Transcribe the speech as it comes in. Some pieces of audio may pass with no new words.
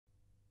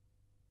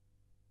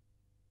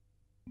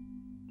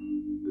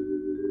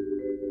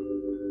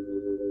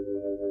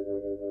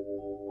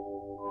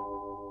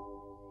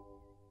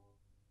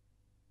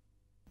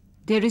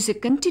There is a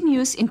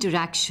continuous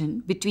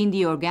interaction between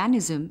the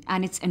organism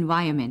and its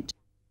environment.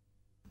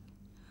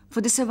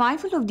 For the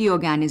survival of the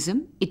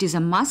organism, it is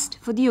a must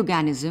for the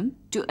organism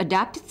to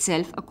adapt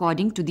itself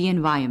according to the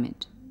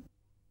environment.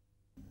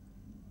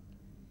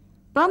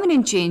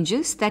 Permanent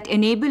changes that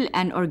enable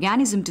an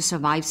organism to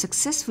survive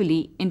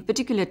successfully in a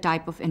particular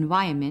type of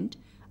environment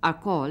are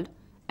called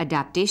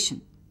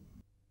adaptation.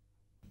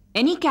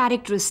 Any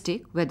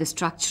characteristic, whether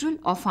structural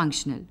or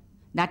functional,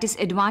 that is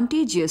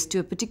advantageous to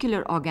a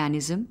particular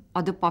organism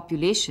or the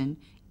population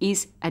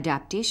is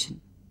adaptation.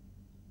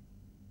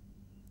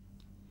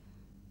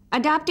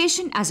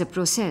 Adaptation as a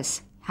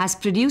process has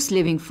produced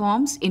living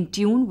forms in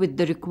tune with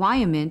the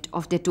requirement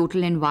of their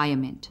total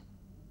environment.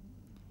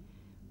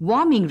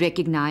 Warming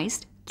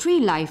recognized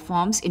 3 life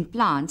forms in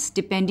plants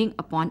depending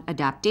upon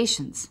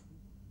adaptations.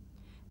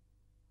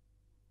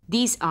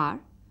 These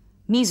are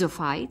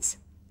mesophytes,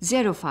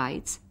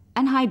 xerophytes,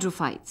 and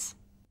hydrophytes.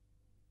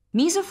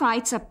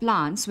 Mesophytes are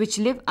plants which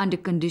live under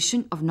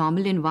condition of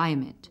normal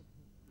environment.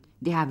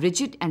 They have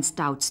rigid and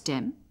stout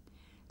stem,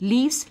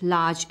 leaves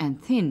large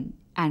and thin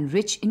and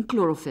rich in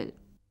chlorophyll.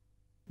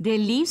 Their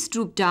leaves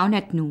droop down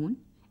at noon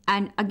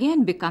and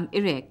again become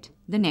erect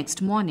the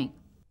next morning.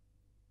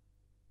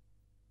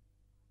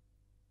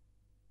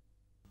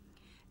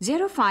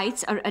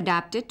 Xerophytes are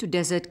adapted to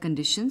desert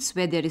conditions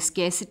where there is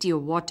scarcity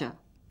of water.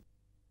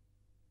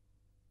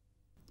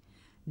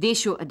 They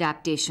show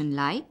adaptation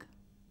like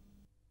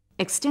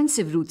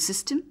extensive root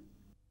system.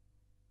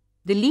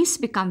 The leaves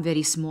become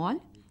very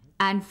small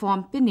and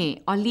form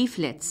pinnae or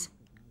leaflets.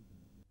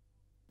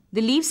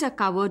 The leaves are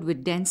covered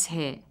with dense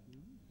hair.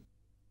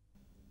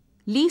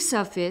 Leaf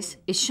surface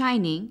is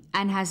shining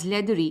and has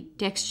leathery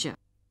texture.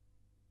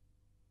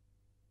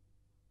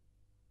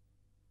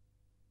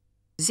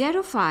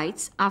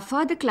 Xerophytes are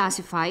further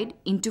classified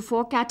into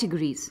 4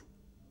 categories.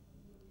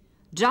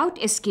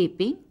 Drought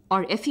escaping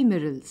or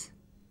ephemerals.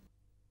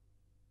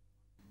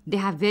 They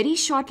have very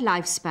short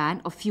lifespan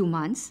of few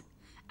months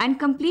and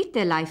complete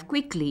their life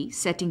quickly,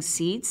 setting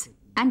seeds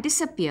and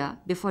disappear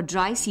before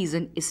dry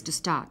season is to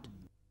start.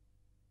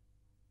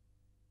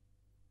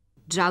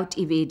 Drought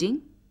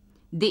evading.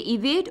 They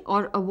evade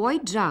or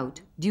avoid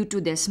drought due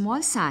to their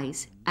small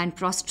size and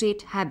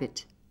prostrate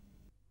habit.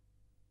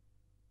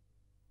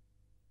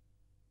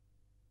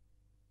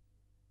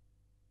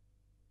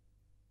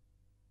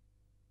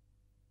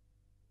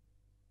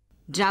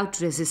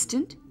 Drought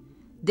resistant.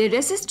 They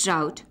resist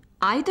drought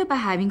either by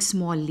having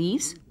small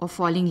leaves or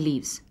falling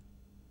leaves.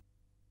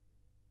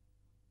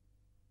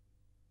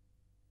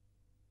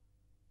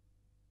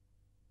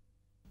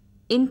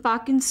 In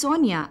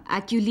Parkinsonia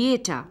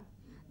aculeata,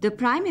 the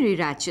primary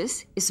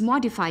rachis is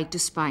modified to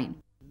spine.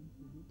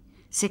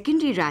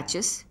 Secondary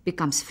rachis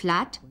becomes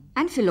flat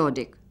and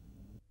phyllotic.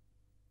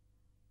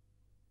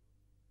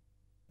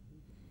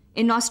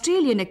 In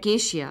Australian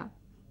acacia,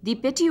 the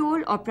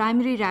petiole or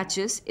primary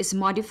rachis is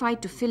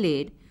modified to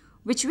fillate,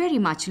 which very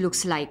much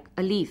looks like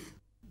a leaf.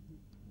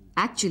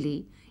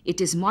 Actually,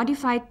 it is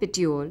modified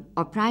petiole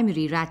or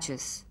primary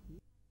rachis.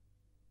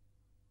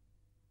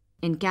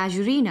 In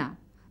Casuarina,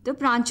 the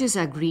branches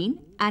are green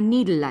and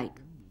needle-like.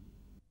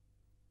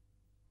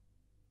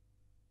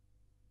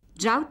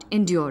 Drought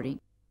enduring.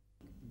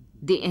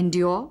 They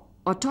endure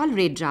or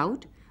tolerate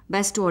drought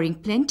by storing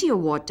plenty of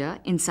water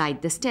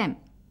inside the stem.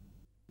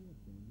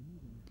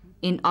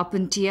 In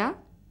Opuntia,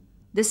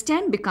 the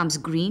stem becomes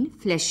green,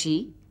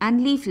 fleshy,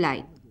 and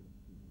leaf-like.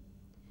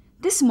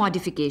 This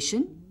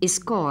modification is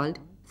called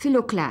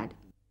phylloclad.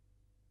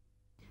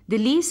 The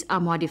leaves are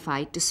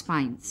modified to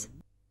spines.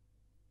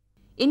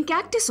 In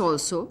cactus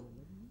also,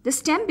 the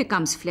stem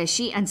becomes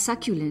fleshy and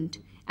succulent,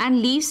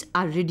 and leaves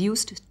are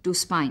reduced to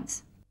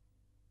spines.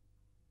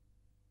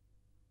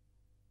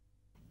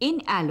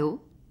 In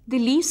aloe, the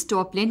leaves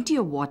store plenty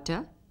of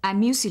water and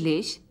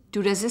mucilage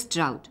to resist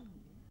drought.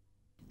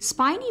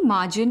 Spiny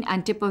margin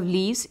and tip of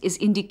leaves is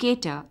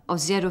indicator of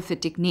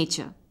xerophytic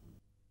nature.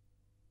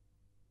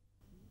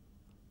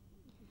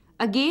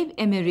 Agave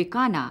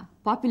americana,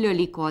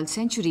 popularly called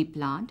century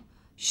plant,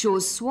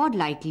 shows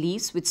sword-like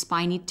leaves with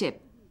spiny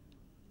tip.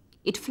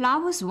 It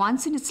flowers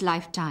once in its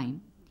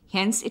lifetime,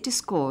 hence it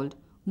is called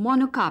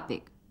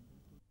monocarpic.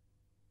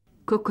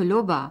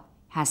 Coccoloba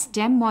has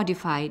stem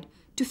modified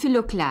to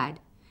phylloclad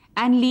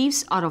and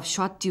leaves are of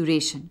short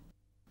duration.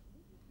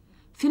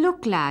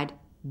 Phylloclad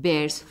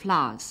bears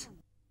flowers.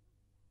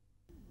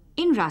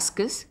 In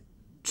Ruscus,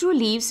 true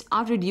leaves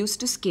are reduced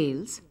to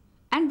scales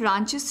and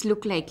branches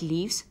look like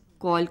leaves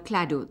called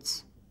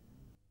cladodes.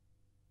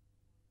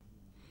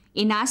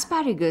 In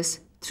asparagus,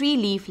 3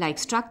 leaf-like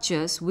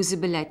structures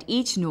visible at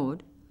each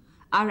node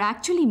are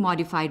actually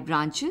modified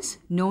branches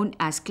known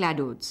as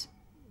cladodes.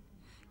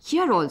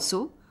 Here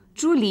also,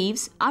 true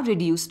leaves are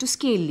reduced to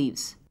scale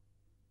leaves.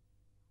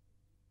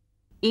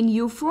 In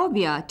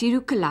Euphorbia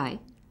tiruculi,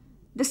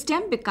 the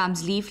stem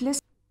becomes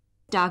leafless,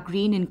 dark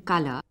green in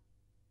color,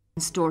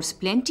 and stores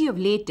plenty of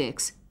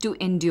latex to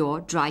endure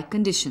dry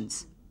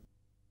conditions.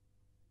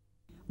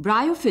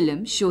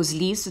 Bryophyllum shows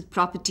leaves with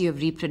property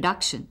of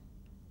reproduction.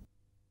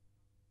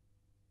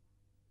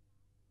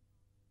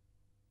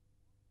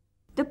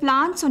 The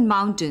plants on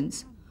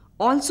mountains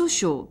also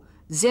show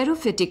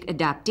xerophytic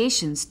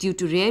adaptations due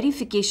to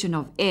rarefication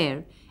of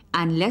air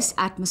and less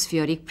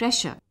atmospheric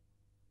pressure.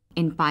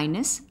 In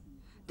Pinus,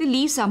 the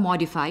leaves are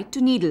modified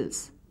to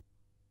needles.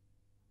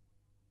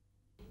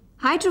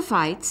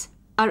 Hydrophytes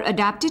are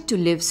adapted to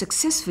live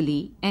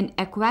successfully in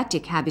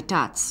aquatic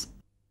habitats.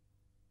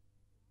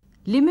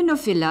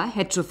 Limenophila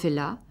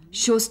heterophylla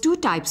shows two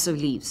types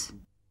of leaves.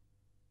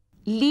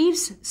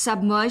 Leaves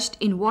submerged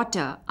in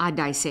water are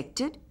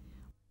dissected,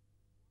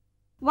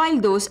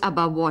 while those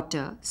above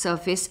water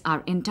surface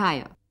are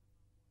entire.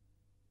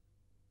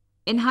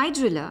 In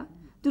Hydrilla,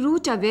 the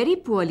roots are very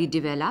poorly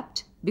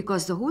developed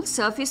because the whole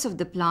surface of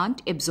the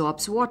plant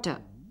absorbs water.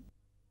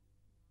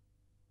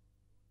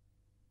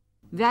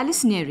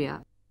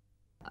 Vallisneria,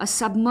 a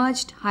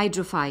submerged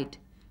hydrophyte,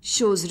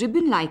 shows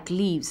ribbon-like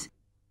leaves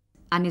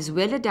and is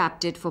well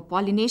adapted for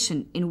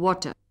pollination in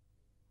water.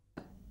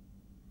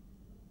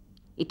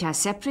 It has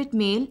separate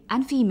male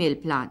and female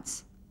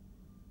plants.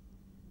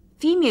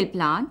 Female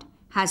plant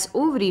has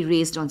ovary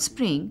raised on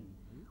spring,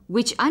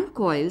 which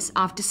uncoils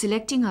after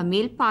selecting her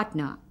male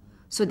partner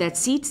so that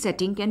seed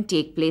setting can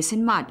take place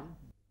in mud.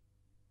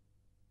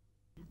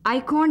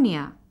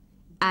 Eichhornia,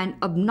 an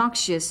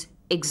obnoxious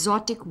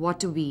exotic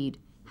waterweed,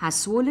 has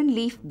swollen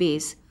leaf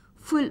base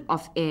full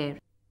of air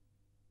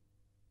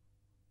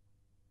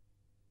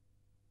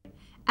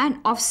and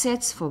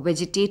offsets for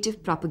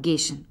vegetative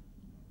propagation.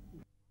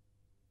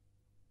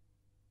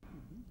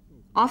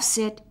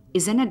 Offset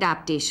is an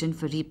adaptation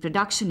for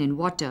reproduction in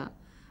water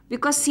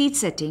because seed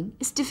setting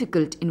is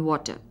difficult in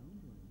water.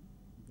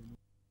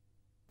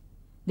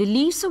 The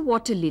leaves of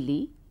water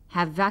lily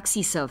have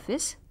waxy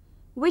surface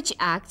which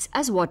acts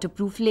as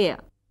waterproof layer.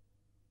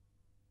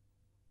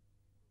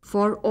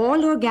 For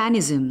all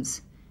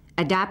organisms,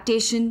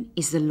 adaptation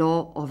is the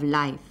law of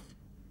life.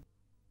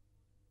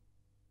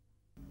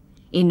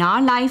 In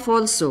our life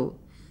also,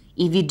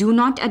 if we do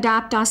not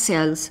adapt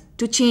ourselves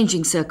to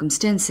changing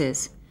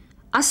circumstances,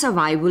 our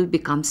survival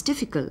becomes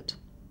difficult.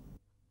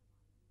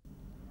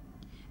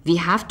 We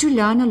have to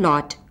learn a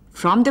lot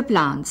from the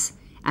plants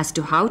as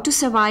to how to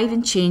survive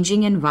in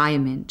changing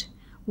environment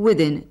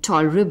within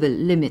tolerable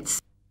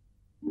limits.